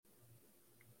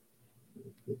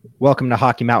Welcome to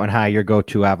Hockey Mountain High, your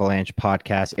go-to Avalanche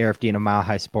podcast. Arif Dean of Mile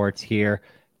High Sports here,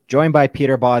 joined by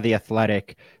Peter Baugh, The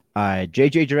Athletic.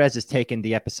 JJ Jerez has taken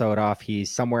the episode off.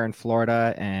 He's somewhere in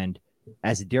Florida, and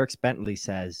as Dirk Bentley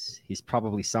says, he's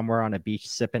probably somewhere on a beach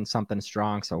sipping something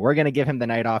strong. So we're going to give him the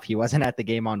night off. He wasn't at the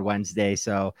game on Wednesday,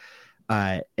 so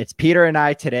it's Peter and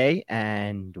I today,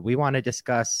 and we want to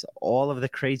discuss all of the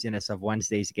craziness of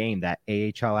Wednesday's game, that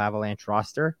AHL Avalanche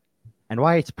roster, and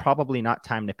why it's probably not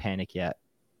time to panic yet.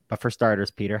 But for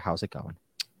starters, Peter, how's it going?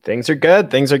 Things are good.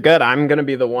 Things are good. I'm going to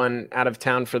be the one out of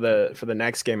town for the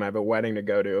next game. I have a wedding to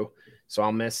go to, so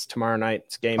I'll miss tomorrow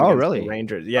night's game against the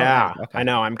Rangers. Yeah, okay. I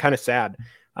know. I'm kind of sad.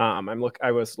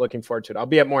 I was looking forward to it. I'll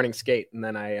be at morning skate, and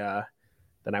then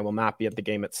I will not be at the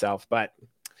game itself. But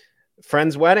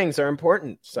friends' weddings are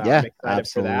important, so yeah, I'm excited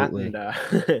absolutely. for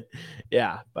that. And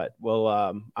yeah, but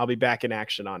I'll be back in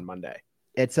action on Monday.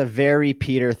 It's a very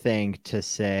Peter thing to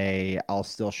say, I'll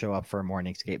still show up for a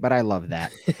morning skate, but I love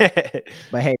that.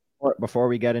 But hey, before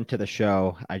we get into the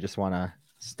show, I just want to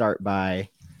start by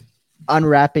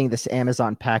unwrapping this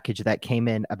Amazon package that came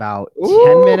in about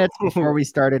 10 minutes before we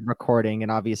started recording.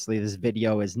 And obviously this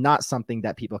video is not something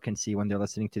that people can see when they're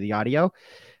listening to the audio,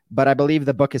 but I believe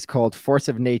the book is called Force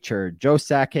of Nature, Joe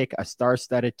Sakic, a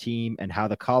star-studded team, and how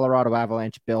the Colorado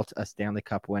Avalanche built a Stanley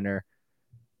Cup winner,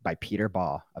 by Peter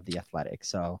Baugh of The Athletic.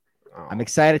 So I'm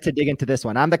excited to dig into this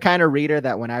one. I'm the kind of reader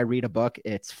that when I read a book,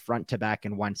 it's front to back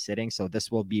in one sitting. So this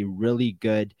will be really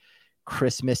good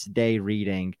Christmas Day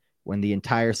reading when the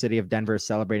entire city of Denver is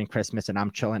celebrating Christmas and I'm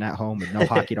chilling at home with no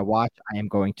hockey to watch. I am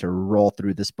going to roll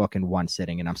through this book in one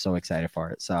sitting, and I'm so excited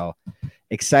for it. So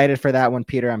excited for that one,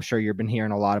 Peter. I'm sure you've been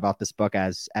hearing a lot about this book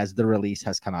as the release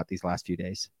has come out these last few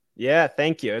days. Yeah,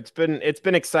 thank you. It's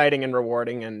been exciting and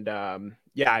rewarding, and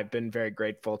yeah, I've been very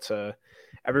grateful to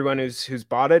everyone who's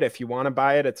bought it. If you want to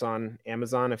buy it, it's on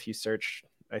Amazon. If you search,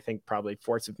 I think probably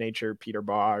Force of Nature, Peter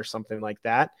Baugh, or something like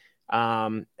that.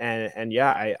 And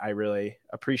yeah, I really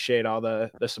appreciate all the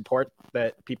support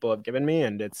that people have given me,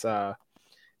 and it's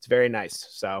very nice.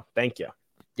 So thank you.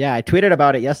 Yeah, I tweeted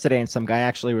about it yesterday, and some guy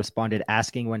actually responded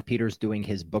asking when Peter's doing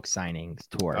his book signings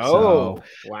tour. Oh,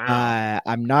 so, wow.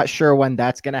 I'm not sure when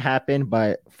that's going to happen,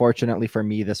 but fortunately for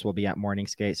me, this will be at morning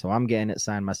skate. So I'm getting it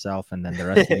signed myself, and then the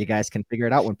rest of you guys can figure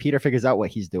it out when Peter figures out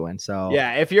what he's doing. So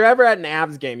yeah, if you're ever at an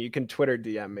Avs game, you can Twitter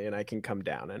DM me and I can come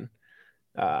down. And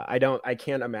I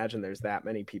can't imagine there's that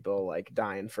many people like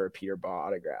dying for a Peter Baugh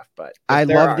autograph, but I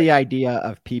love the idea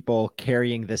of people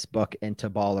carrying this book into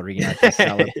Ball Arena to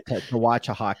sell it, to watch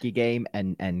a hockey game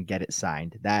and get it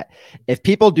signed. That if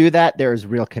people do that, there's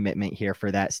real commitment here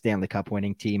for that Stanley Cup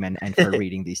winning team and for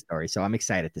reading these stories. So I'm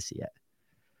excited to see it.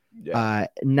 Yeah.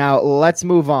 Now let's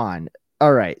move on.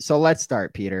 All right. So let's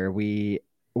start, Peter.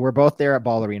 We're both there at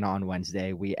Ball Arena on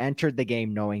Wednesday. We entered the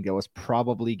game knowing it was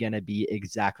probably going to be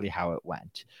exactly how it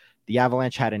went. The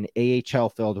Avalanche had an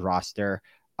AHL-filled roster,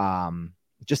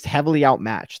 just heavily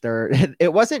outmatched.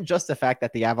 It wasn't just the fact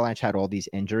that the Avalanche had all these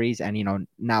injuries, and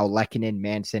now Lehkonen,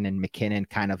 Manson, and McKinnon,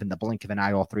 kind of in the blink of an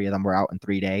eye, all three of them were out in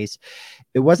 3 days.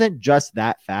 It wasn't just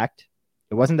that fact.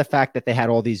 It wasn't the fact that they had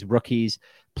all these rookies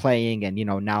playing and,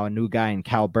 now a new guy and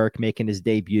Cal Burke making his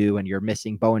debut and you're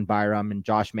missing Bowen Byram and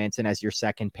Josh Manson as your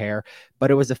second pair.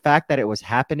 But it was the fact that it was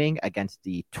happening against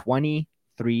the 23-1,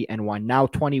 now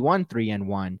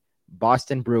 21-3-1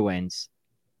 Boston Bruins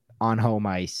on home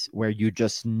ice, where you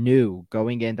just knew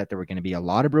going in that there were going to be a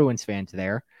lot of Bruins fans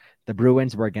there. The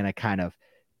Bruins were going to kind of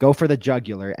go for the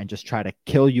jugular and just try to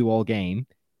kill you all game.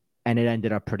 And it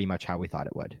ended up pretty much how we thought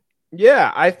it would.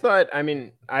 Yeah, I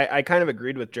kind of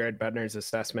agreed with Jared Bednar's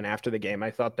assessment after the game.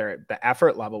 I thought the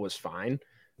effort level was fine.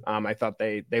 I thought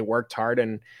they worked hard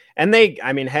and they,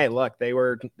 hey, look, they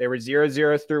were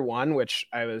 0-0 through 1,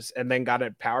 and then got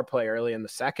a power play early in the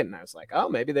second. And I was like, oh,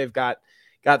 maybe they've got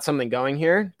something going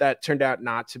here. That turned out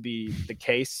not to be the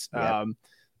case. Yep.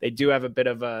 They do have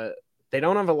they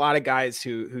don't have a lot of guys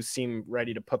who seem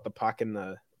ready to put the puck in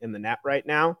the net right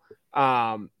now.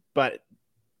 But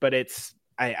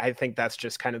I think that's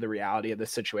just kind of the reality of the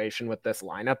situation with this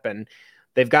lineup, and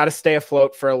they've got to stay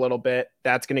afloat for a little bit.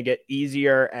 That's going to get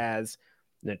easier as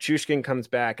Nichushkin comes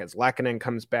back, as Lehkonen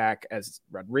comes back, as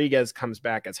Rodriguez comes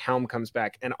back, as Helm comes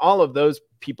back, and all of those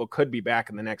people could be back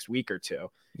in the next week or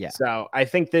two. Yeah. So I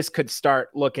think this could start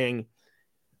looking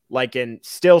like in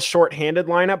still shorthanded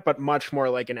lineup, but much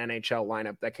more like an NHL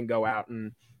lineup that can go out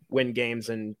and win games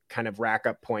and kind of rack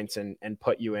up points and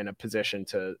put you in a position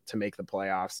to make the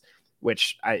playoffs,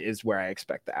 which is where I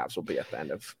expect the Avs will be at the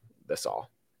end of this all.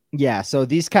 Yeah, so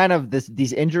these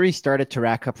injuries started to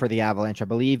rack up for the Avalanche. I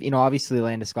believe, obviously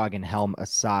Landeskog and Helm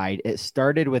aside, it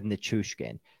started with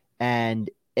Nichushkin. And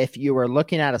if you were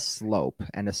looking at a slope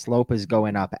and the slope is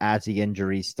going up as the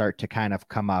injuries start to kind of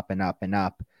come up and up and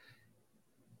up,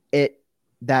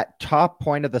 that top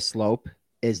point of the slope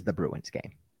is the Bruins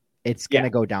game. It's going to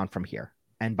go down from here.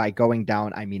 And by going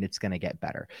down, I mean, it's going to get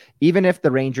better. Even if the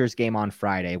Rangers game on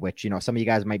Friday, which, some of you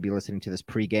guys might be listening to this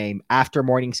pregame after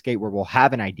morning skate where we'll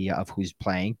have an idea of who's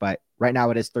playing. But right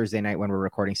now it is Thursday night when we're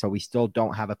recording. So we still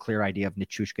don't have a clear idea of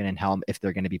Nichushkin and Helm if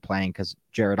they're going to be playing, because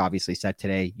Jared obviously said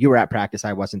today, you were at practice,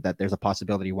 I wasn't, that there's a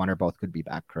possibility one or both could be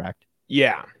back, correct?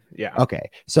 Yeah. Okay.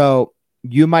 So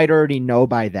you might already know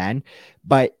by then,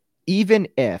 but even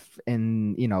if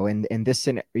in this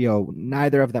scenario,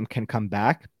 neither of them can come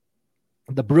back,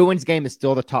 the Bruins game is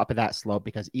still the top of that slope,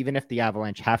 because even if the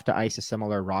Avalanche have to ice a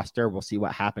similar roster, we'll see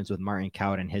what happens with Martin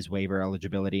Kaut and his waiver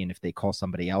eligibility and if they call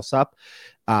somebody else up.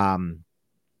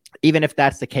 Even if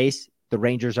that's the case, the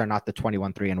Rangers are not the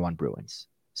 21-3-1 Bruins.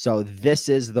 So this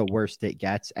is the worst it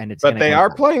gets, and it's. But they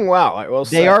are playing well.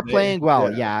 They are playing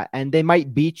well, yeah, and they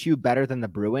might beat you better than the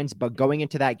Bruins. But going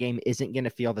into that game isn't going to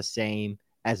feel the same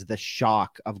as the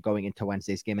shock of going into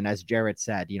Wednesday's game. And as Jared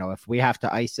said, if we have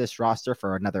to ice this roster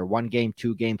for another 1 game,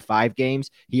 2 game, 5 games,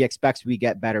 he expects we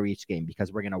get better each game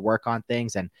because we're going to work on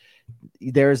things. And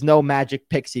there's no magic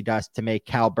pixie dust to make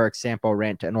Cal Burke, Sampo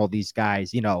Rant, and all these guys,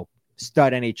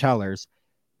 stud NHLers.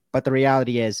 But the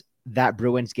reality is that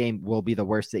Bruins game will be the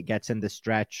worst it gets in the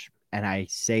stretch. And I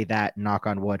say that, knock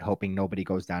on wood, hoping nobody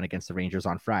goes down against the Rangers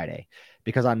on Friday.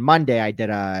 Because on Monday, I did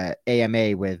a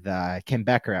AMA with Kim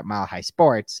Becker at Mile High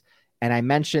Sports. And I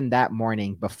mentioned that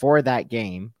morning before that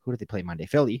game, who did they play Monday?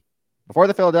 Philly. Before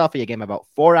the Philadelphia game, about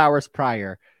 4 hours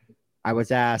prior, I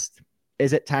was asked,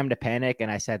 is it time to panic?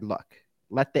 And I said, look,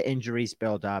 let the injuries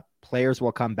build up. Players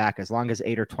will come back. As long as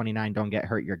 8 or 29 don't get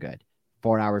hurt, you're good.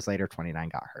 4 hours later, 29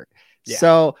 got hurt. Yeah.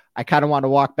 So I kind of want to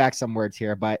walk back some words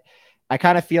here, but I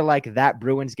kind of feel like that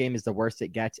Bruins game is the worst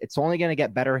it gets. It's only going to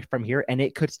get better from here, and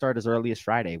it could start as early as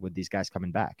Friday with these guys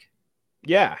coming back.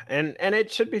 Yeah, and it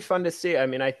should be fun to see. I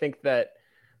mean, I think that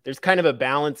there's kind of a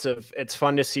balance of it's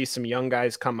fun to see some young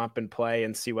guys come up and play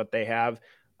and see what they have,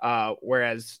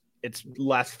 whereas it's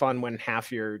less fun when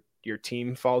half your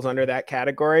team falls under that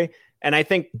category. And I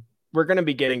think we're going to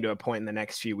be getting to a point in the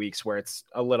next few weeks where it's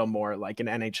a little more like an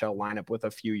NHL lineup with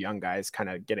a few young guys kind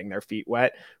of getting their feet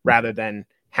wet rather than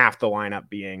half the lineup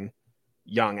being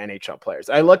young NHL players.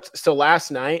 I looked, so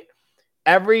last night,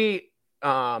 every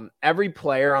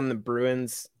player on the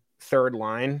Bruins third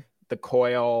line, the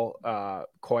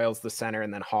Coyle's the center,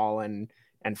 and then Hall and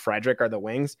Frederick are the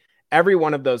wings. Every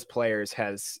one of those players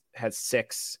has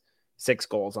six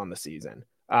goals on the season.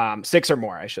 6 or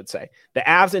more, I should say. The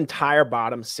Avs' entire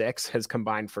bottom 6 has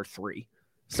combined for 3.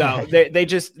 So they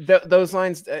just, those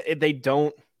lines, they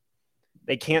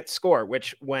can't score,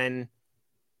 which I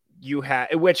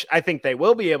think they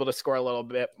will be able to score a little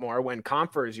bit more when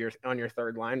Compher is on your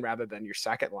third line rather than your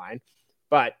second line.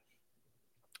 But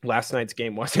last night's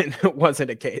game wasn't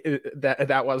a case.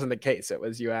 That wasn't the case. It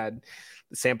was, you had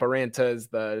the Sampo Rantas,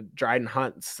 the Dryden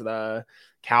Hunts, the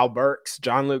Cal Burks,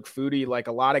 John-Luc Foudy, like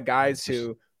a lot of guys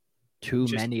who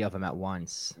many of them at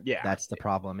once. Yeah, that's the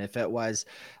problem. If it was,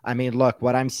 I mean, look,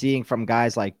 what I'm seeing from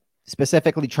guys like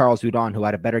specifically Charles Hudon, who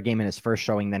had a better game in his first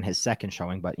showing than his second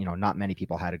showing, but not many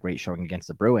people had a great showing against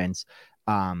the Bruins,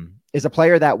 is a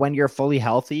player that when you're fully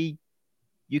healthy,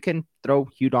 you can throw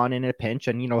Hudon in a pinch,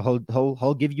 and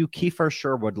he'll give you Kiefer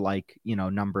Sherwood like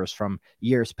numbers from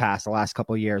years past, the last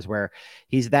couple of years, where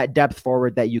he's that depth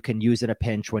forward that you can use in a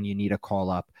pinch when you need a call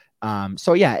up.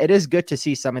 So yeah, it is good to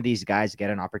see some of these guys get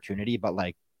an opportunity, but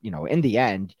in the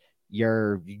end,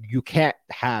 you can't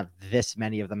have this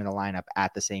many of them in the lineup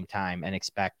at the same time and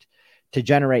expect to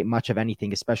generate much of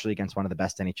anything, especially against one of the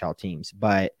best NHL teams.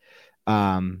 But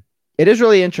it is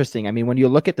really interesting. I mean, when you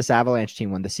look at this Avalanche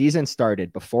team, when the season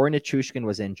started, before Nichushkin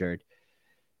was injured,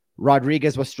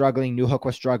 Rodriguez was struggling, Newhook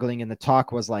was struggling, and the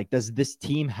talk was like, does this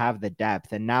team have the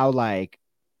depth? And now, like,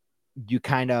 you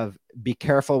kind of be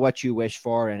careful what you wish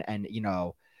for, and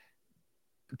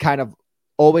kind of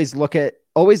always look at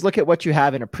what you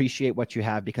have and appreciate what you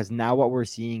have, because now what we're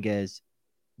seeing is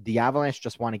the Avalanche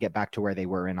just want to get back to where they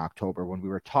were in October when we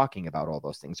were talking about all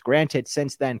those things. Granted,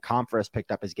 since then, Compher has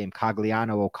picked up his game.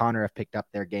 Cogliano, O'Connor have picked up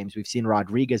their games. We've seen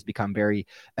Rodriguez become very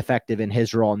effective in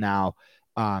his role now.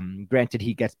 Granted,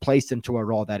 he gets placed into a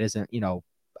role that isn't,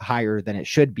 higher than it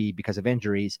should be because of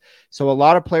injuries. So a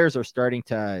lot of players are starting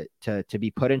to be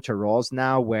put into roles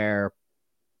now where,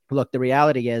 look, the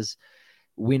reality is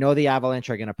we know the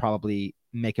Avalanche are going to probably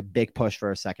make a big push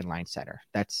for a second line center.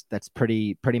 That's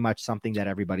pretty much something that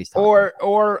everybody's talking about.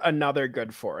 Or another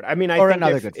good forward. I mean,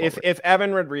 I think if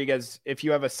Evan Rodriguez, if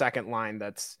you have a second line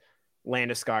that's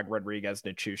Landeskog, Rodriguez,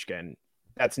 Nichushkin,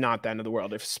 that's not the end of the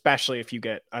world, especially if you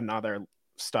get another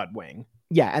stud wing.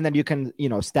 Yeah, and then you can,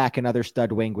 stack another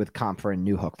stud wing with Comfer and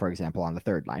Newhook, for example, on the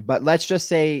third line. But let's just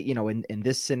say, in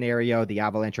this scenario, the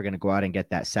Avalanche are going to go out and get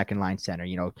that second line center.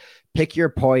 Pick your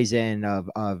poison of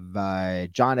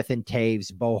Jonathan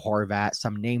Taves, Bo Horvat,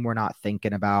 some name we're not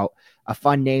thinking about. A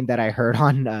fun name that I heard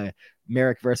on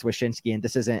Merrick versus Wyshynski, and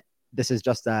this is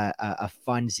just a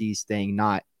funsies thing,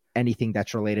 not anything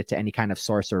that's related to any kind of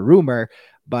source or rumor,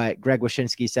 but Greg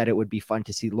Wyshynski said it would be fun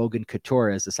to see Logan Couture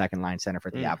as the second line center for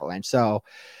the Avalanche. So,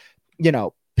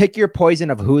 pick your poison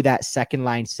of who that second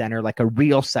line center, like a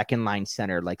real second line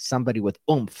center, like somebody with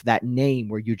oomph, that name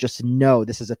where you just know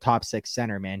this is a top 6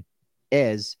 center, man,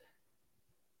 is.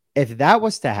 If that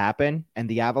was to happen and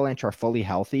the Avalanche are fully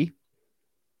healthy,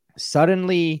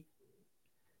 suddenly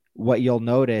what you'll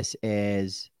notice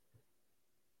is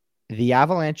the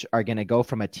Avalanche are going to go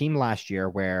from a team last year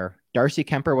where Darcy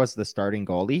Kemper was the starting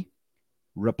goalie,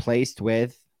 replaced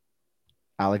with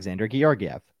Alexander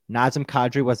Georgiev. Nazem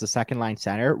Kadri was the second line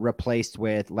center, replaced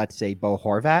with, let's say, Bo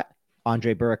Horvat.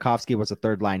 Andre Burakovsky was a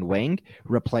third line wing,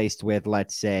 replaced with,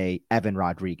 let's say, Evan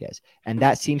Rodriguez. And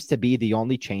that seems to be the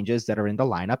only changes that are in the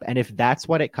lineup. And if that's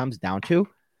what it comes down to,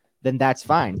 then that's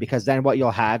fine, because then what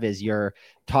you'll have is your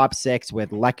top 6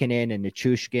 with Lehkonen and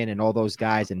Nichushkin and all those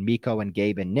guys, and Mikko and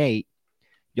Gabe and Nate.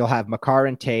 You'll have Makar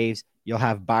and Taves. You'll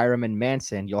have Byram and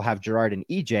Manson. You'll have Gerard and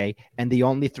EJ. And the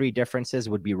only 3 differences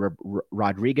would be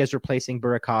Rodriguez replacing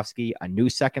Burakovsky, a new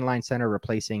second line center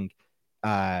replacing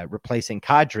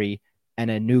Kadri, and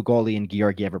a new goalie in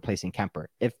Georgiev replacing Kemper.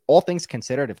 If all things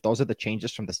considered, if those are the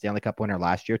changes from the Stanley Cup winner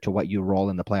last year to what you roll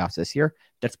in the playoffs this year,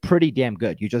 that's pretty damn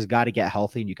good. You just got to get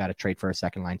healthy, and you got to trade for a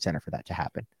second line center for that to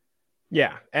happen.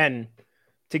 Yeah. And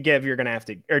to give, you're going to have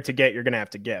to, or to get, you're going to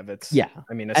have to give. It's,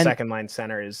 I mean, second line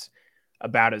center is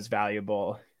about as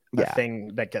valuable a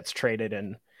thing that gets traded.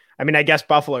 And I mean, I guess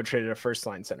Buffalo traded a first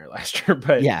line center last year,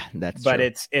 but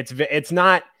true. It's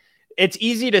not, it's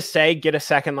easy to say get a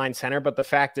second line center, but the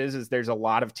fact is there's a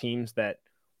lot of teams that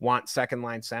want second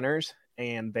line centers,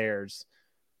 and there's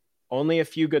only a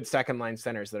few good second line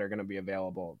centers that are going to be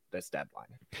available this deadline.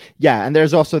 Yeah. And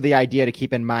there's also the idea to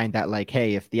keep in mind that, like,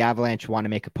 hey, if the Avalanche want to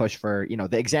make a push for,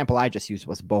 the example I just used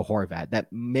was Bo Horvat.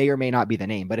 That may or may not be the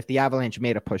name, but if the Avalanche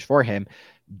made a push for him,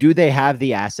 do they have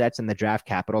the assets and the draft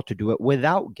capital to do it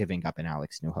without giving up an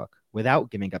Alex Newhook,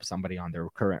 without giving up somebody on their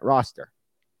current roster?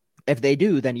 If they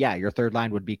do, then your third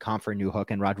line would be Comfer, Newhook,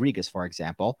 and Rodriguez, for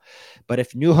example. But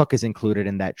if Newhook is included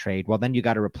in that trade, well, then you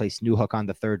got to replace Newhook on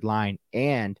the third line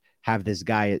and have this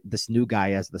new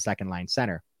guy as the second line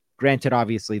center. Granted,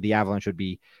 obviously, the Avalanche would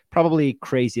be probably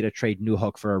crazy to trade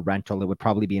Newhook for a rental. It would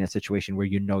probably be in a situation where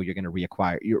you're going to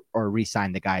reacquire or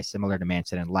re-sign the guy, similar to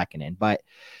Manson and Lehkonen. But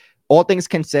all things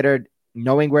considered,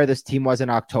 knowing where this team was in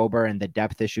October and the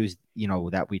depth issues,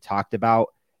 that we talked about,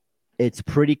 it's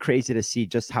pretty crazy to see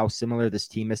just how similar this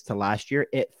team is to last year.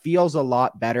 It feels a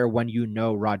lot better when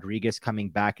Rodriguez coming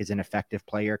back is an effective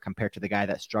player compared to the guy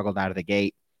that struggled out of the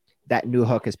gate. That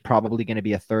Newhook is probably going to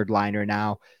be a third liner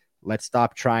now. Let's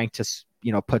stop trying to,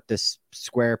 put this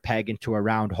square peg into a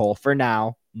round hole for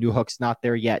now. Newhook's not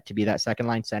there yet to be that second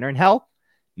line center. And hell,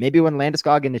 maybe when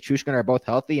Landeskog and Nichushkin are both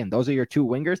healthy and those are your 2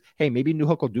 wingers, hey, maybe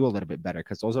Newhook will do a little bit better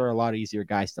because those are a lot easier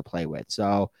guys to play with.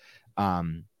 So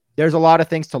there's a lot of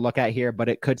things to look at here, but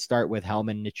it could start with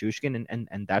Hellman, Nichushkin,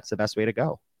 and that's the best way to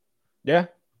go. Yeah.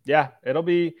 It'll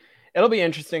be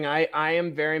interesting. I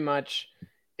am very much,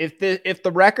 if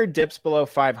the record dips below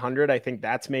 500, I think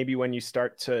that's maybe when you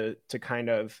start to kind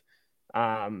of,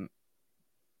 I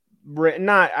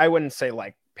wouldn't say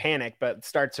like panic, but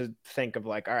start to think of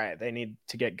like, all right, they need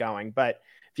to get going. But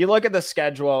if you look at the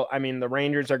schedule, I mean, the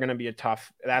Rangers are going to be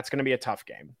that's going to be a tough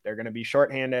game. They're going to be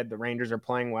shorthanded. The Rangers are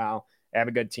playing well. They have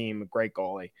a good team, a great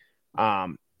goalie.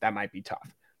 That might be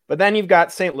tough. But then you've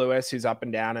got St. Louis, who's up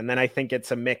and down. And then I think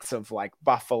it's a mix of like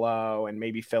Buffalo and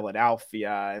maybe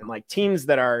Philadelphia and like teams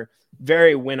that are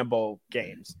very winnable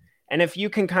games. And if you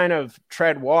can kind of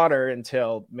tread water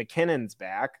until McKinnon's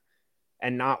back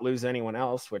and not lose anyone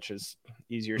else, which is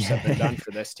easier said than done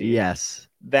for this team. Yes.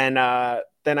 Then I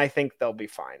think they'll be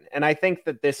fine. And I think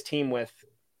that this team with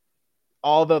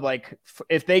all the, like,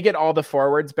 if they get all the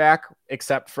forwards back,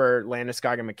 except for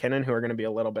Landeskog and McKinnon, who are going to be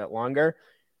a little bit longer,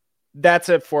 that's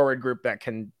a forward group that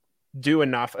can do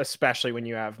enough, especially when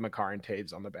you have Makar and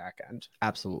Taves on the back end.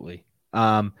 Absolutely.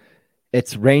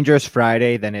 It's Rangers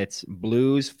Friday, then it's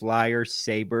Blues, Flyers,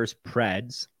 Sabres,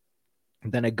 Preds,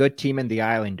 then a good team in the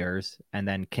Islanders, and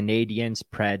then Canadians,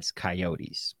 Preds,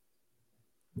 Coyotes.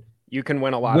 You can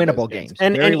win a lot winnable of games.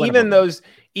 games. And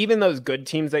even those good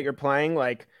teams that you're playing,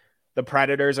 like The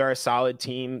Predators are a solid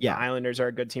team. Yeah. The Islanders are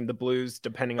a good team. The Blues,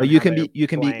 depending Or on you how can they're be, you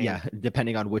can be, playing. yeah,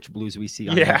 depending on which Blues we see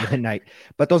on any given night.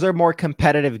 But those are more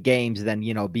competitive games than,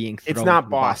 you know, being thrown It's not to the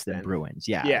Boston Bruins.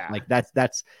 Yeah. Like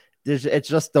it's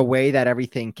just the way that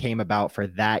everything came about for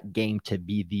that game to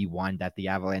be the one that the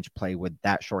Avalanche play with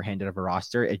that shorthanded of a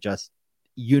roster. It just,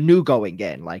 you knew going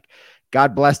in, like,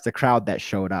 God bless the crowd that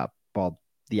showed up. Well,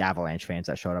 the Avalanche fans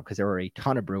that showed up, because there were a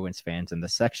ton of Bruins fans, and the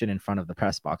section in front of the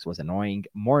press box was annoying,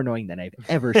 more annoying than I've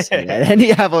ever seen at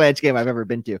any Avalanche game I've ever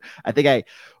been to. I think I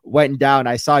went down.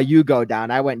 I saw you go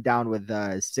down. I went down with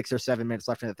 6 or 7 minutes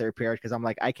left in the third period because I'm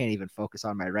like, I can't even focus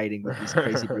on my writing with these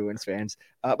crazy Bruins fans.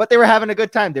 But they were having a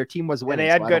good time. Their team was winning.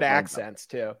 And they had good accents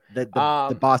too.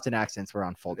 The Boston accents were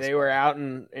on full display. They were out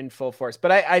in full force.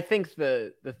 But I think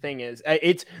the thing is,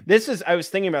 I was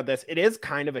thinking about this. It is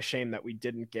kind of a shame that we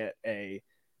didn't get a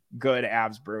good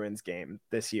Avs Bruins game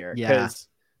this year, because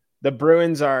the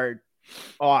Bruins are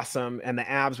awesome and the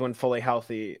Avs, when fully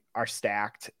healthy, are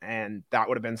stacked, and that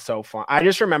would have been so fun. I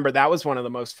just remember that was one of the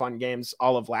most fun games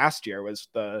all of last year, was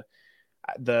the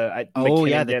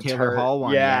Taylor Hall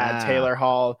one. Taylor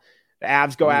Hall. The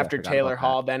Avs go after Taylor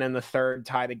Hall, then in the third,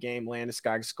 tie the game.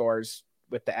 Landeskog scores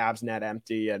with the Avs net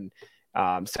empty and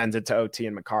sends it to OT,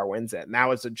 and Makar wins it. And that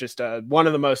was just one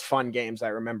of the most fun games I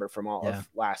remember from all of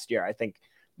last year. I think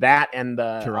that and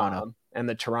the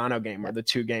Toronto game were the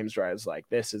two games where I was like,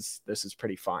 this is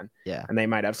pretty fun. Yeah. And they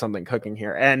might have something cooking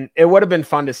here. And it would have been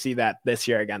fun to see that this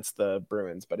year against the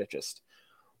Bruins, but it just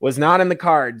was not in the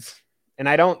cards. And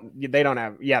they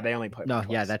only played. No,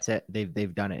 yeah, that's it.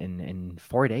 They've done it in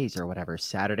 4 days or whatever,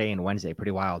 Saturday and Wednesday.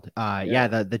 Pretty wild.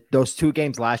 Those two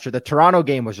games last year, the Toronto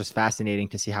game was just fascinating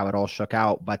to see how it all shook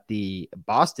out. But the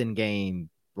Boston game,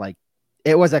 like,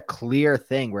 it was a clear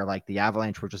thing where, like, the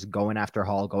Avalanche were just going after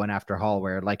Hall,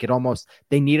 where, like,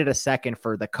 they needed a second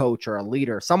for the coach or a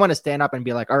leader, someone to stand up and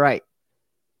be like, all right,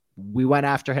 we went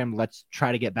after him. Let's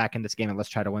try to get back in this game and let's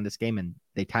try to win this game. And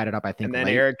they tied it up, I think. And then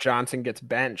Erik Johnson gets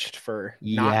benched for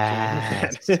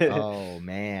not doing that. Oh,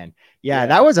 man. Yeah,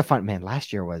 that was a fun, man.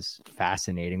 Last year was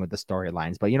fascinating with the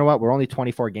storylines. But you know what? We're only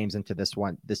 24 games into this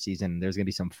season. There's going to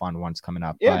be some fun ones coming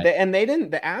up. Yeah,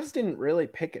 the Avs didn't really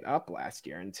pick it up last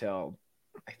year until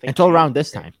around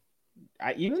this time.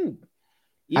 Actually,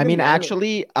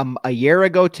 a year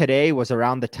ago today was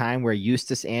around the time where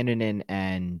Justus Annunen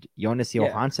and Jonas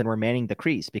Johansson were manning the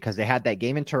crease, because they had that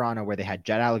game in Toronto where they had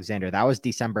Jet Alexander. That was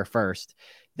December 1st.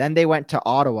 Then they went to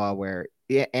Ottawa where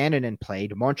Annunen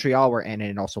played, Montreal where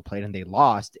Annunen also played, and they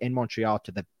lost in Montreal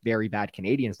to the very bad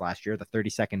Canadiens last year, the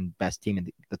 32nd best team in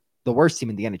the worst team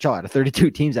in the NHL out of 32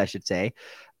 teams, I should say.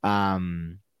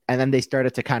 And then they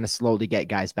started to kind of slowly get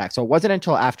guys back. So it wasn't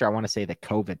until after, I want to say, the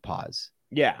COVID pause.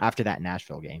 Yeah. After that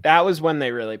Nashville game. That was when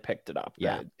they really picked it up.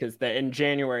 Yeah. Because in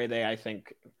January, they, I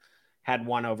think, had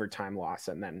one overtime loss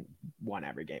and then won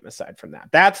every game aside from that.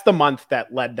 That's the month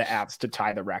that led the Avs to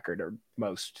tie the record or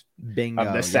most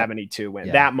of the 72 win.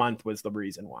 Yeah. That month was the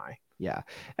reason why. Yeah.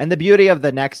 And the beauty of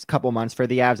the next couple months for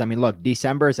the Avs, I mean, look,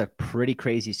 December is a pretty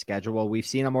crazy schedule. We've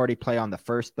seen them already play on the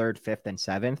 1st, 3rd, 5th, and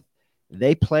 7th.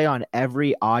 They play on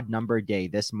every odd number day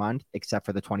this month, except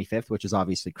for the 25th, which is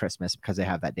obviously Christmas, because they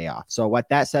have that day off. So what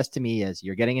that says to me is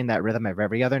you're getting in that rhythm of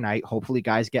every other night. Hopefully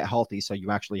guys get healthy, so you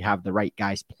actually have the right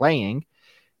guys playing,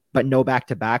 but no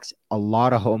back-to-backs, a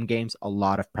lot of home games, a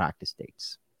lot of practice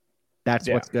dates. That's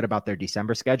what's good about their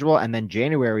December schedule. And then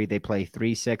January, they play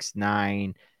 3, 6,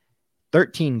 9,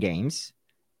 13 games.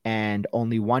 And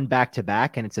only one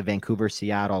back-to-back, and it's a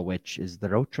Vancouver-Seattle, which is the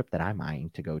road trip that I'm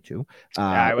eyeing to go to.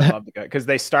 I would love to go, because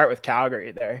they start with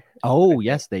Calgary there. Oh,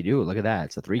 yes, they do. Look at that.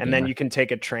 It's a 3-gamer. And then you can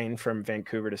take a train from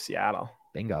Vancouver to Seattle.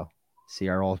 Bingo. See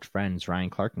our old friends,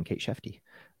 Ryan Clark and Kate Shefty.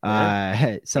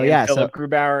 Philip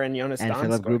Grubauer and Jonas Donskoy.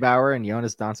 Philip Grubauer and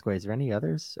Jonas Donskoy. Is there any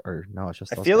others? Or no, it's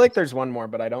just I feel like there's one more,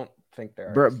 but I don't think there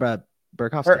are.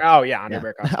 Burakovsky. Andre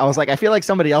Burakovsky. I was like, I feel like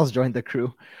somebody else joined the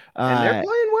crew. And they're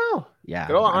playing well. Yeah.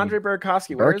 Good old Andre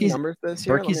Burakovsky. What are his numbers this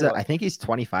year? I think he's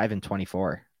 25 and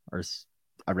 24 or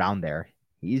around there.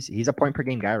 He's a point per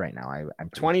game guy right now. I'm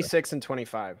 26 and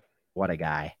 25. What a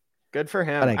guy. Good for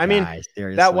him.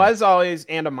 Seriously. That was always,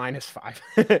 and a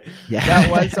 -5. Yeah. That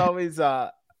was always,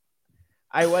 I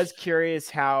was curious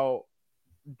how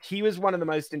he was one of the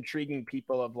most intriguing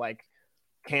people of, like,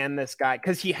 can this guy,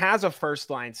 because he has a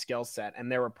first line skill set,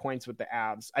 and there were points with the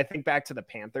Avs. I think back to the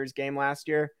Panthers game last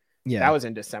year. Yeah, that was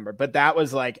in December, but that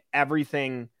was like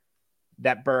everything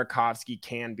that Burakovsky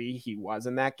can be. He was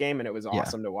in that game, and it was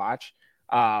awesome to watch.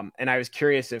 And I was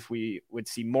curious if we would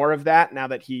see more of that now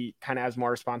that he kind of has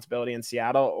more responsibility in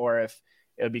Seattle, or if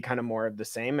it would be kind of more of the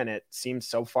same. And it seems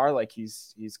so far like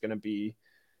he's going to be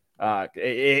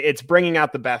it's bringing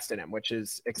out the best in him, which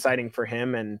is exciting for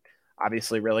him and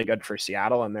obviously really good for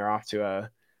Seattle. And they're off to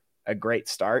a great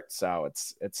start. So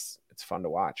it's fun to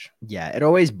watch. Yeah, it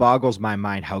always boggles my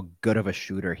mind how good of a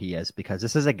shooter he is, because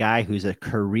this is a guy who's a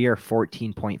career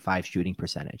 14.5 shooting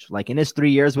percentage. Like in his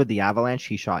 3 years with the Avalanche,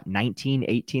 he shot 19,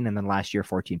 18, and then last year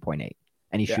 14.8.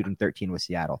 And he's shooting 13 with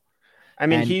Seattle. I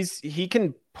mean, he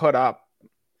can put up.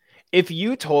 If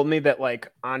you told me that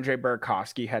like Andre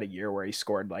Burakovsky had a year where he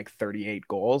scored like 38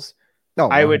 goals,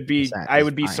 I would be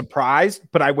surprised,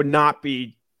 but I would not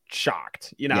be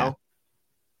shocked, you know? Yeah.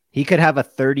 He could have a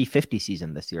 30-50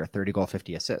 season this year, 30 goal,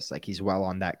 50 assists. Like he's well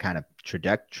on that kind of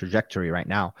trajectory right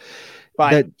now.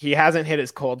 But he hasn't hit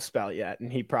his cold spell yet,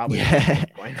 and he probably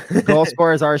goal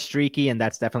scorers are streaky, and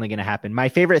that's definitely going to happen. My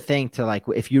favorite thing to like,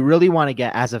 if you really want to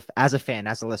get as a fan,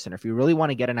 as a listener, if you really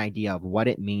want to get an idea of what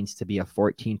it means to be a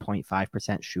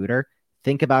 14.5% shooter,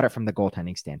 think about it from the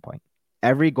goaltending standpoint.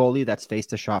 Every goalie that's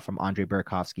faced a shot from Andre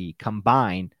Burakovsky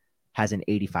combined has an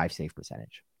 85 save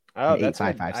percentage. Oh, that's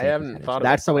I haven't thought of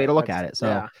that's the way to look at it.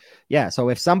 So yeah. So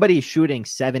if somebody's shooting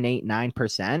 7, 8,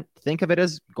 9%, think of it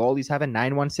as goalies have a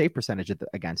 9-1 save percentage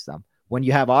against them. When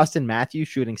you have Austin Matthews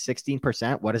shooting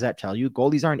 16%, what does that tell you?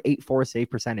 Goalies are an 8-4 save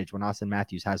percentage when Austin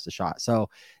Matthews has the shot. So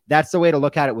that's the way to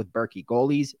look at it with Berkey.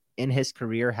 Goalies in his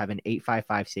career have an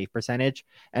 8.55 save percentage.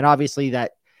 And obviously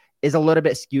that is a little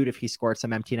bit skewed if he scored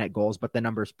some empty net goals, but the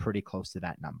number is pretty close to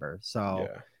that number. So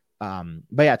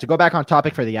but yeah, to go back on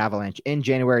topic for the Avalanche, in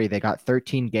January, they got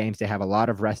 13 games. They have a lot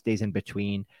of rest days in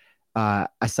between.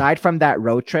 Aside from that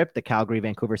road trip, the Calgary,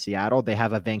 Vancouver, Seattle, they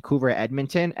have a Vancouver,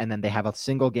 Edmonton, and then they have a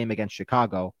single game against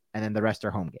Chicago, and then the rest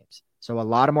are home games. So a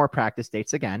lot of more practice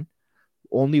dates again.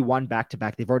 Only one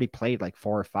back-to-back. They've already played like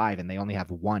 4 or 5, and they only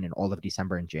have one in all of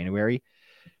December and January.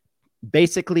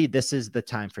 Basically, this is the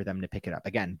time for them to pick it up.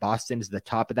 Again, Boston is the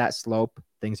top of that slope.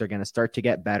 Things are going to start to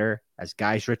get better as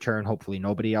guys return. Hopefully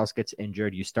nobody else gets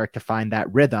injured. You start to find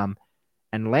that rhythm.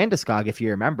 And Landeskog, if you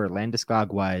remember, Landeskog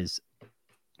was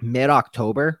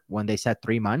mid-October when they said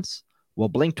 3 months. Well,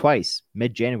 blink twice.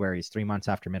 Mid-January is 3 months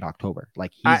after mid-October.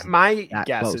 Like my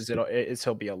guess is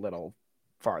he'll be a little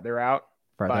farther out.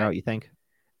 Farther out, you think?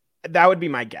 That would be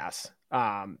my guess.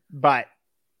 But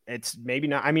it's maybe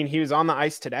not. I mean, he was on the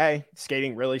ice today,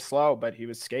 skating really slow, but he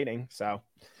was skating. So,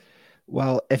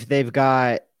 well, if they've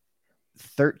got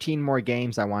 13 more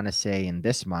games, I want to say in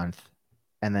this month,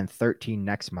 and then 13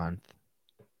 next month.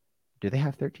 Do they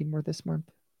have 13 more this month?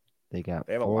 They got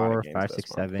 4, 5, 6,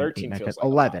 7, 8, 9,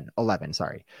 10, 11.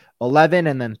 Sorry, 11,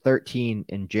 and then 13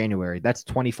 in January. That's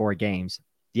 24 games.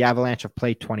 The Avalanche have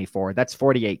played 24. That's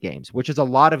 48 games, which is a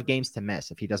lot of games to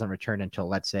miss if he doesn't return until,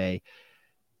 let's say,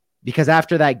 because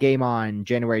after that game on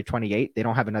January 28th, they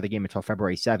don't have another game until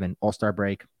February 7th, All-Star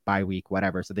break, bye week,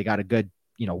 whatever. So they got a good,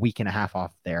 week and a half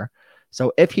off there.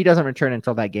 So if he doesn't return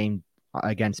until that game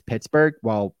against Pittsburgh,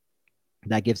 well,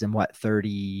 that gives him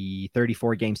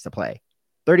 34 games to play.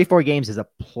 34 games is a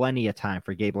plenty of time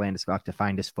for Gabe Landeskog to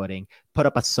find his footing, put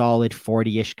up a solid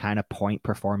 40-ish kind of point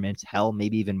performance, hell,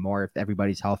 maybe even more if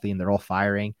everybody's healthy and they're all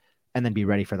firing, and then be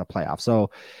ready for the playoffs. So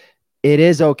it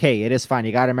is okay. It is fine.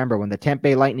 You got to remember when the Tampa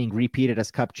Bay Lightning repeated as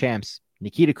Cup champs,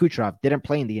 Nikita Kucherov didn't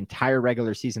play in the entire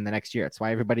regular season the next year. That's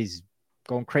why everybody's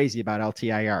going crazy about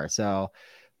LTIR. So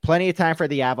plenty of time for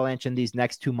the Avalanche in these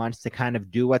next 2 months to kind of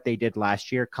do what they did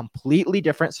last year. Completely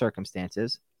different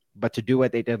circumstances, but to do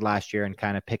what they did last year and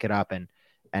kind of pick it up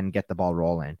and get the ball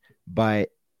rolling. But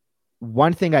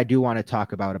one thing I do want to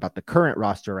talk about the current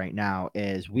roster right now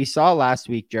is we saw last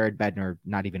week, Jared Bednar,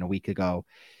 not even a week ago,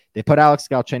 they put Alex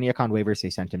Galchenyuk on waivers. They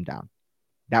sent him down.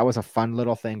 That was a fun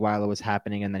little thing while it was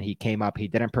happening. And then he came up. He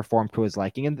didn't perform to his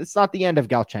liking. And it's not the end of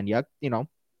Galchenyuk.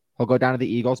 He'll go down to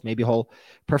the Eagles. Maybe he'll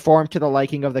perform to the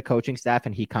liking of the coaching staff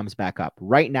and he comes back up.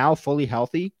 Right now, fully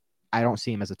healthy, I don't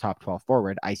see him as a top 12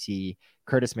 forward. I see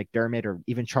Curtis McDermott or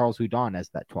even Charles Hudon as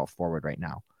that 12th forward right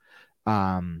now.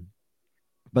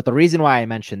 But the reason why I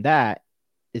mentioned that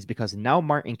is because now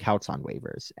Martin Kaut's on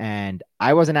waivers. And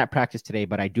I wasn't at practice today,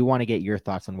 but I do want to get your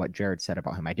thoughts on what Jared said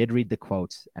about him. I did read the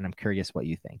quotes, and I'm curious what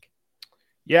you think.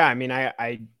 Yeah, I mean,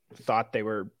 I thought they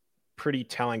were pretty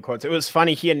telling quotes. It was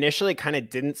funny. He initially kind of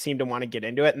didn't seem to want to get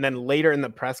into it. And then later in the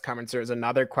press conference, there was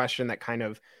another question that kind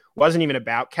of wasn't even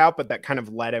about Kaut, but that kind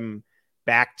of led him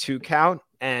back to Kaut.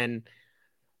 And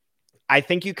I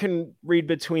think you can read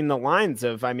between the lines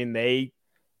of, I mean, they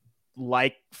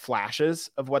like flashes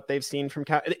of what they've seen from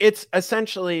Kaut. It's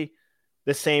essentially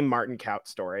the same Martin Kaut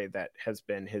story that has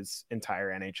been his entire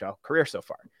NHL career so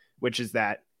far, which is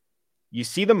that you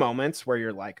see the moments where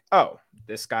you're like, oh,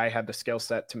 this guy had the skill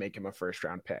set to make him a first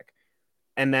round pick.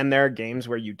 And then there are games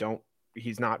where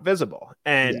he's not visible.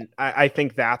 And yeah. I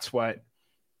think that's what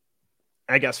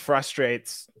I guess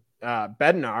frustrates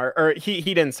Bednar, or he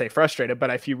didn't say frustrated, but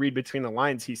if you read between the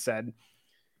lines, he said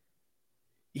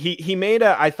he made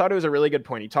I thought it was a really good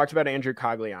point. He talked about Andrew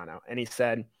Cogliano, and he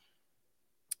said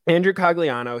Andrew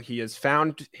Cogliano, he has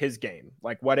found his game,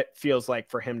 like what it feels like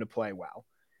for him to play well.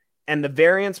 And the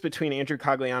variance between Andrew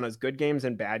Cogliano's good games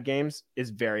and bad games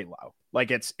is very low.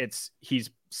 Like he's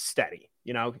steady,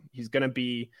 you know, he's going to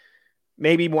be,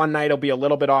 maybe one night he'll be a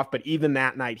little bit off, but even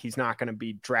that night, he's not going to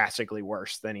be drastically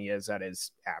worse than he is at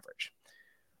his average.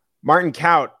 Martin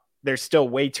Kaut, there's still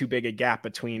way too big a gap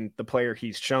between the player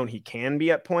he's shown he can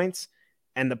be at points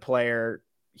and the player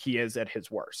he is at his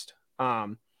worst.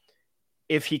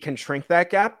 If he can shrink that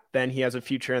gap, then he has a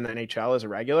future in the NHL as a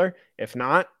regular. If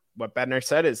not, what Bednar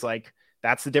said is like,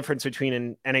 that's the difference between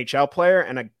an NHL player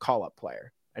and a call-up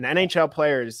player. An NHL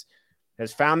player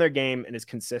has found their game and is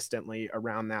consistently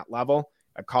around that level.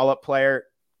 A call-up player,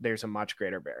 there's a much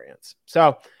greater variance.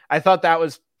 So I thought that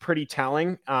was pretty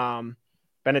telling.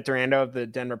 Bennett Durando of the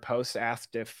Denver Post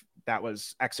asked if that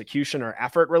was execution or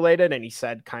effort related, and he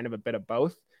said kind of a bit of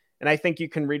both. And I think you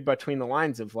can read between the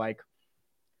lines of like,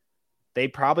 they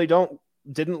probably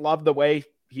didn't love the way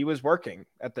he was working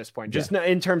at this point, just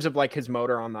in terms of like his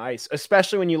motor on the ice,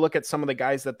 especially when you look at some of the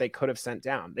guys that they could have sent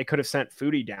down. They could have sent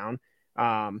Foodie down.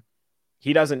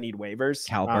 He doesn't need waivers.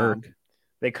 Cal Burke.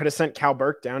 They could have sent Cal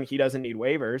Burke down. He doesn't need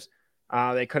waivers.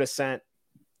 They could have sent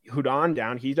Hudon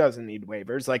down. He doesn't need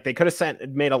waivers. Like they could have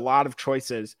made a lot of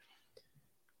choices,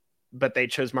 but they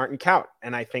chose Martin Kaut.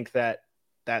 And I think that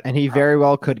and he very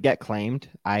well could get claimed.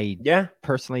 I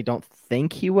personally don't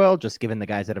think he will, just given the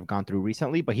guys that have gone through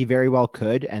recently, but he very well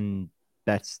could. And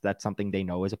that's something they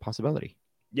know is a possibility.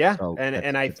 Yeah. So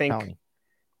and I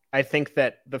think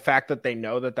that the fact that they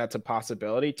know that that's a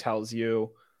possibility tells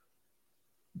you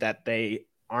that they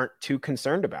aren't too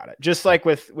concerned about it. Just like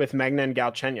with Megna and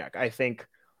Galchenyuk, I think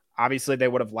obviously they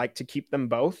would have liked to keep them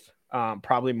both,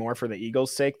 probably more for the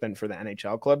Eagles' sake than for the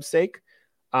NHL club's sake.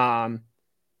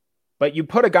 But you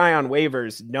put a guy on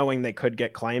waivers knowing they could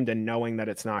get claimed and knowing that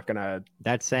it's not going to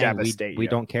devastate we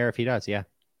don't care if he does. Yeah.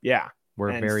 Yeah.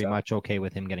 We're very much okay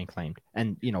with him getting claimed.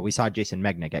 And, you know, we saw Jason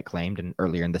Megna get claimed, and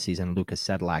earlier in the season, Lucas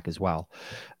Sedlak as well.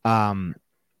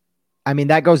 I mean,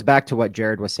 that goes back to what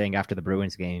Jared was saying after the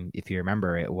Bruins game. If you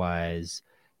remember, it was,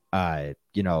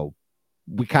 you know,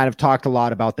 we kind of talked a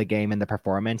lot about the game and the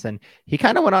performance, and he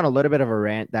kind of went on a little bit of a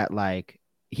rant that like,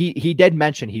 he did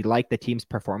mention he liked the team's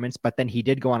performance, but then he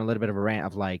did go on a little bit of a rant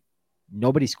of like,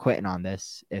 nobody's quitting on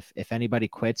this. If anybody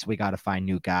quits, we got to find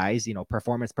new guys, you know,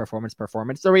 performance.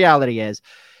 The reality is,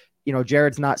 you know,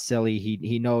 Jared's not silly.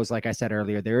 He knows, like I said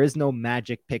earlier, there is no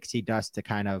magic pixie dust to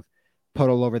kind of put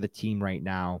all over the team right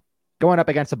now. Going up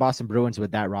against the Boston Bruins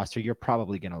with that roster, you're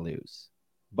probably going to lose.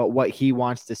 But what he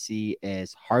wants to see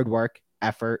is hard work,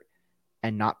 effort,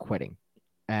 and not quitting.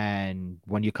 And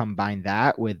when you combine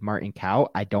that with Martin Kaut,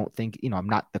 I don't think, you know, I'm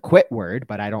not the quit word,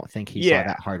 but I don't think he saw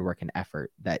that hard work and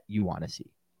effort that you want to see.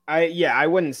 I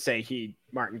wouldn't say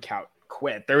Martin Kaut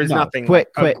quit. There was nothing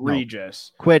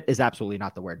egregious. No. Quit is absolutely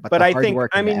not the word. But I think,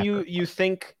 I mean, you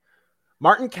think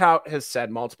Martin Kaut has said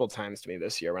multiple times to me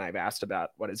this year when I've asked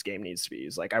about what his game needs to be.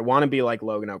 He's like, I want to be like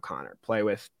Logan O'Connor, play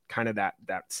with kind of that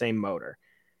same motor.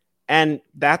 And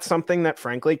that's something that,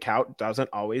 frankly, Kaut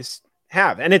doesn't always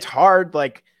have. And it's hard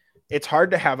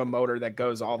to have a motor that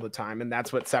goes all the time. And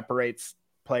that's what separates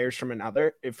players from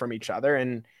each other.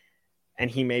 And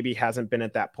he maybe hasn't been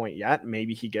at that point yet.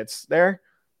 Maybe he gets there.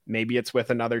 Maybe it's with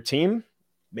another team.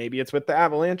 Maybe it's with the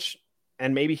Avalanche,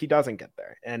 and maybe he doesn't get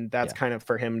there. And that's kind of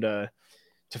for him to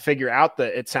figure out.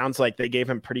 That it sounds like they gave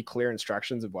him pretty clear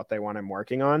instructions of what they want him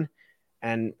working on.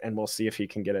 And we'll see if he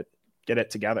can get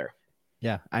it together.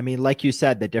 Yeah. I mean, like you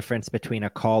said, the difference between a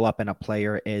call up and a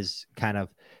player is kind of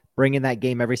bringing that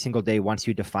game every single day. Once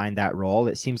you define that role,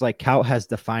 it seems like Kaut has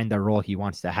defined the role he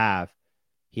wants to have.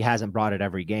 He hasn't brought it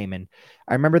every game. And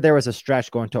I remember there was a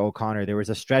stretch going to O'Connor. There was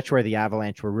a stretch where the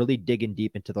Avalanche were really digging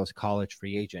deep into those college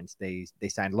free agents. They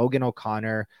signed Logan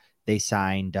O'Connor. They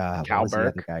signed, Cal what was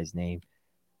Burke. the other guy's name?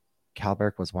 Cal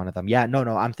Burke was one of them. Yeah, no.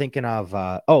 I'm thinking of,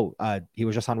 he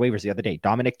was just on waivers the other day.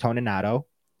 Dominic Toninato.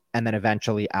 And then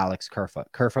eventually Alex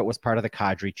Kerfoot. Kerfoot was part of the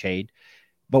Kadri trade.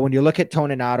 But when you look at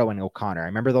Toninato and O'Connor, I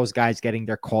remember those guys getting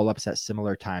their call-ups at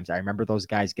similar times. I remember those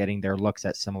guys getting their looks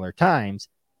at similar times.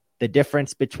 The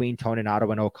difference between Toninato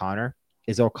and O'Connor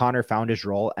is O'Connor found his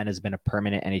role and has been a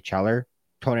permanent NHLer.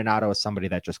 Toninato is somebody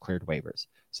that just cleared waivers.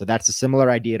 So that's a similar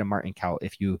idea to Martin Kaut.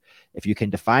 If you can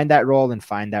define that role and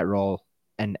find that role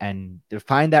and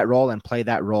define that role and play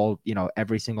that role, you know,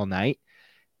 every single night,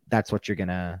 that's what you're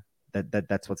gonna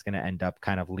that's what's going to end up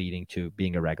kind of leading to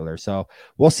being a regular. So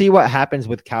we'll see what happens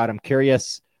with Kaut. I'm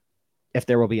curious if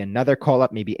there will be another call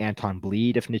up, maybe Anton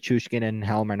Bleed if Nichushkin and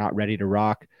Helm are not ready to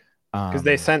rock. Because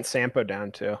they sent Sampo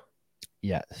down too.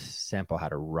 Yeah, Sampo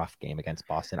had a rough game against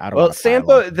Boston. I don't Well, want to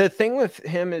Sampo, the thing with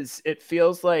him is it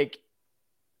feels like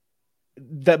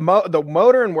the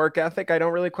motor and work ethic, I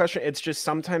don't really question. It's just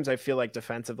sometimes I feel like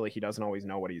defensively he doesn't always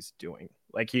know what he's doing.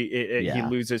 Like he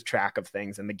loses track of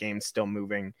things and the game's still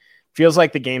moving. Feels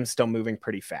like the game's still moving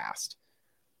pretty fast.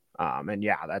 And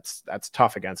yeah, that's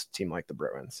tough against a team like the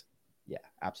Bruins. Yeah,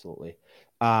 absolutely.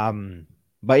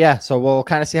 But yeah, so we'll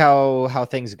kind of see how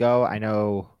things go. I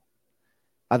know,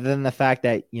 other than the fact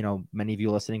that, you know, many of you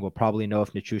listening will probably know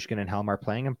if Nichushkin and Helm are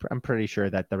playing, I'm pretty sure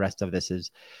that the rest of this is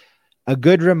a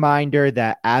good reminder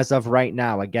that as of right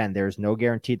now, again, there's no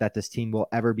guarantee that this team will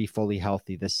ever be fully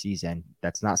healthy this season.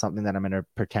 That's not something that I'm going to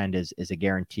pretend is a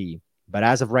guarantee. But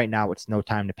as of right now, it's no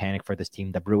time to panic for this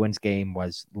team. The Bruins game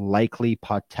was likely,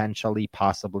 potentially,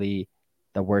 possibly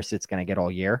the worst it's going to get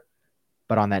all year.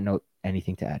 But on that note,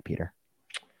 anything to add, Peter?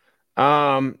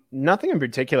 Nothing in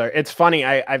particular. It's funny.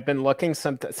 I've been looking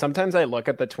sometimes I look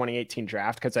at the 2018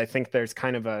 draft because I think there's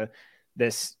kind of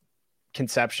this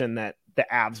conception that the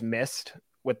Avs missed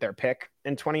with their pick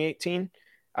in 2018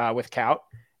 with Kaut.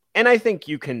 And I think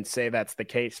you can say that's the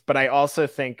case. But I also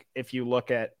think if you look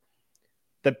at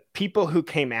the people who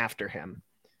came after him,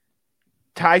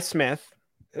 Ty Smith,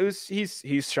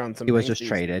 he's shown some. He was just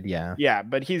traded, yeah. Yeah,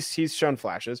 but he's shown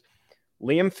flashes.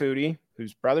 Liam Foudy,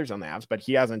 whose brother's on the Avs, but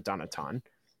he hasn't done a ton.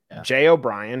 Yeah. Jay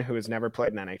O'Brien, who has never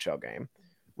played an NHL game.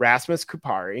 Rasmus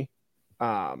Kupari,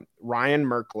 Ryan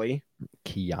Merkley,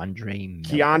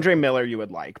 Keandre Miller you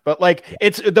would like. But like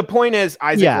it's the point is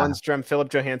Isaac Lundstrom, Philip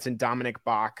Johansson, Dominic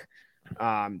Bach,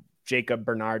 Jacob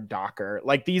Bernard Docker.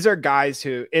 Like these are guys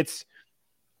who it's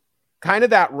kind of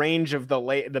that range of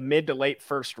the mid to late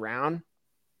first round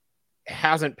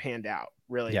hasn't panned out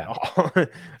really at all.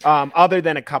 Other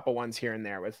than a couple ones here and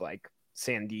there with like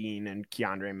Sandine and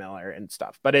Keandre Miller and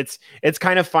stuff. But it's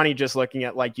kind of funny just looking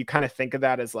at like you kind of think of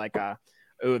that as like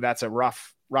that's a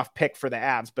rough pick for the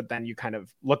Avs, but then you kind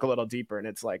of look a little deeper and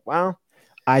it's like, well,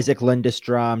 Isaac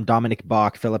Lindstrom, Dominic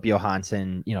Bach, Philip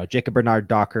Johansson, you know, Jacob Bernard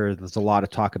Docker. There's a lot of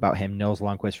talk about him. Nils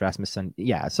Lundqvist, Rasmussen.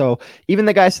 Yeah. So even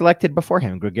the guys selected before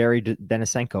him, Grigory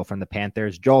Denisenko from the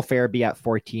Panthers, Joel Farabee at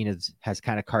 14 has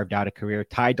kind of carved out a career.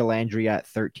 Ty Dellandrea at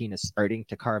 13 is starting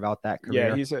to carve out that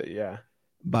career. Yeah,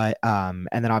 But and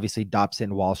then obviously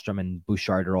Dobson, Wallstrom, and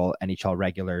Bouchard are all NHL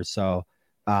regulars. So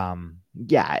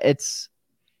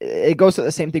it goes to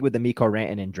the same thing with the Mikko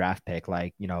Rantanen draft pick.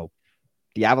 Like, you know,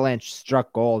 the Avalanche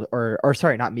struck gold, or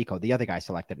sorry, not Mikko, the other guy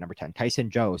selected number 10, Tyson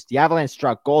Jost. The Avalanche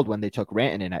struck gold when they took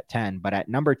Rantanen at 10, but at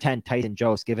number 10, Tyson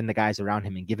Jost, given the guys around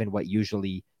him and given what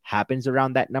usually happens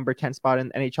around that number 10 spot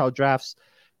in NHL drafts,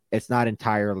 it's not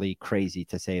entirely crazy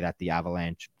to say that the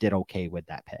Avalanche did okay with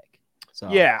that pick.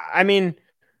 So yeah, I mean,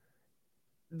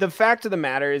 the fact of the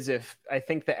matter is, if I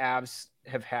think the Avs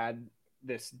have had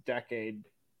this decade,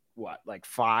 like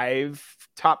 5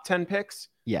 top 10 picks?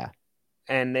 Yeah.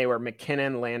 And they were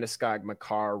McKinnon, Landeskog,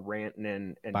 Makar,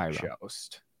 Rantanen, and Byram.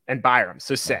 Jost. And Byram.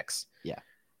 So 6. Yeah.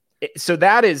 So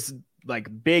that is like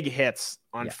big hits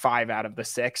on 5 out of the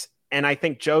 6. And I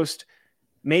think Jost,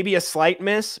 maybe a slight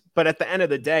miss, but at the end of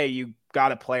the day, you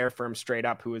got a player for him straight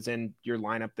up who was in your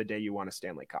lineup the day you won a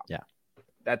Stanley Cup. Yeah.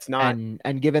 That's not.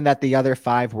 And given that the other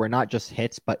 5 were not just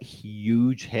hits, but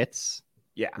huge hits.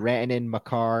 Yeah. Rantanen,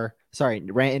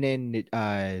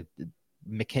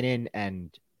 McKinnon,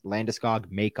 and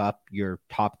Landeskog make up your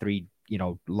top 3, you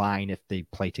know, line if they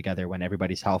play together when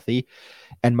everybody's healthy.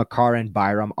 And Makar and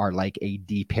Byram are like a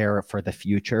D pair for the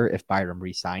future if Byram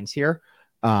resigns here.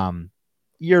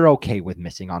 You're okay with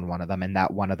missing on one of them, and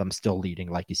that one of them still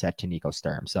leading, like you said, to Nico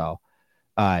Sturm. So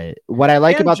what I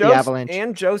like about the Avalanche,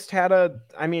 and Jost had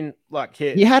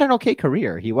he had an okay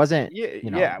career. He wasn't,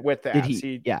 with the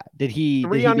Avs. Did he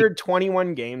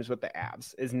 321 games with the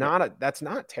Avs is that's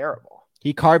not terrible.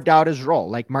 He carved out his role,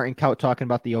 like Martin Kaut talking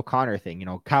about the O'Connor thing. You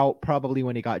know, Kaut probably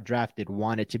when he got drafted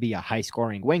wanted to be a high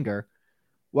scoring winger.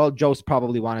 Well, Jost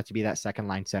probably wanted to be that second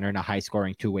line center and a high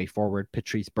scoring 2-way forward.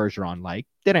 Patrice Bergeron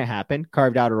didn't happen.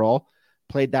 Carved out a role.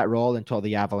 Played that role until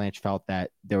the Avalanche felt that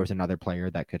there was another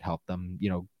player that could help them, you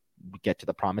know, get to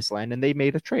the promised land, and they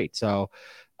made a trade. So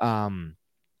the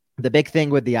big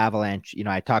thing with the Avalanche, you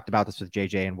know, I talked about this with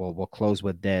JJ, and we'll close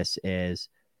with this is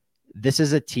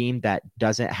a team that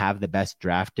doesn't have the best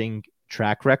drafting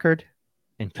track record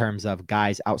in terms of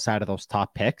guys outside of those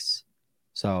top picks.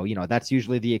 So, you know, that's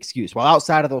usually the excuse. Well,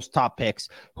 outside of those top picks,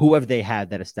 who have they had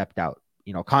that have stepped out?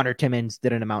 You know, Connor Timmins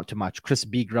didn't amount to much. Chris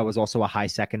Bigra was also a high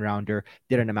second rounder,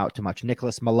 didn't amount to much.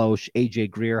 Nicholas Maloche,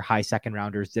 AJ Greer, high second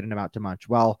rounders, didn't amount to much.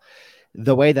 Well,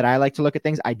 the way that I like to look at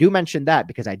things, I do mention that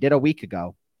because I did a week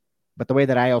ago, but the way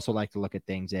that I also like to look at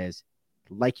things is,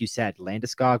 like you said,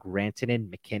 Landeskog, Rantanen,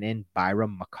 McKinnon,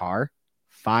 Byram, Makar,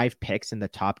 5 picks in the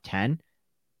top 10.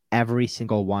 Every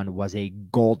single one was a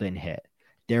golden hit.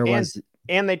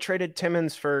 And they traded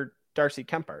Timmins for Darcy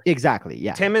Kemper. Exactly.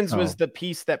 Yeah. Timmins was the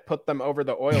piece that put them over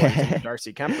the Oilers in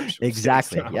Darcy Kemper's.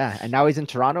 Exactly. So. Yeah. And now he's in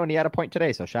Toronto and he had a point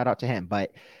today. So shout out to him.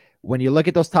 But when you look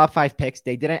at those top 5 picks,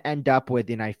 they didn't end up with,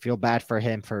 and I feel bad for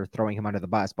him for throwing him under the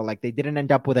bus, but like they didn't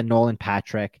end up with a Nolan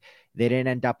Patrick. They didn't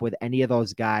end up with any of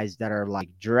those guys that are like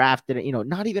drafted,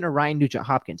 not even a Ryan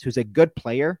Nugent-Hopkins, who's a good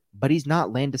player, but he's not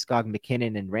Landeskog,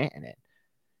 McKinnon, and Rantanen.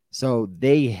 So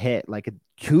they hit like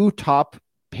 2 top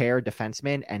pair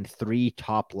defensemen and 3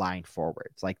 top line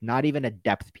forwards, like not even a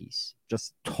depth piece,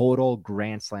 just total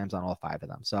grand slams on all 5 of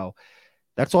them. So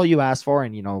that's all you ask for.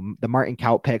 And, the Martin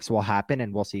Kaut picks will happen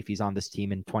and we'll see if he's on this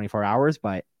team in 24 hours,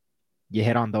 but you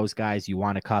hit on those guys, you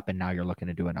won a cup and now you're looking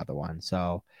to do another one.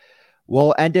 So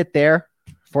we'll end it there.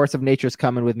 Force of Nature's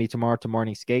coming with me tomorrow to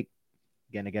morning skate.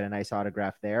 Going to get a nice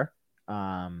autograph there.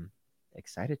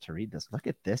 Excited to read this. Look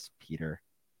at this, Peter.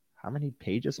 How many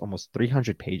pages? Almost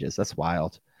 300 pages. That's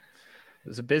wild. It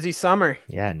was a busy summer.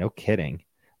 Yeah, no kidding.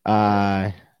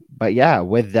 But yeah,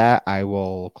 with that, I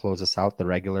will close us out the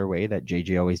regular way that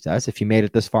JJ always does. If you made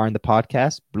it this far in the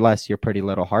podcast, bless your pretty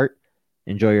little heart.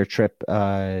 Enjoy your trip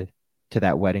to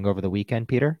that wedding over the weekend,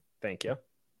 Peter. Thank you.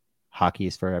 Hockey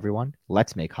is for everyone.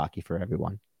 Let's make hockey for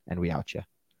everyone. And we out you.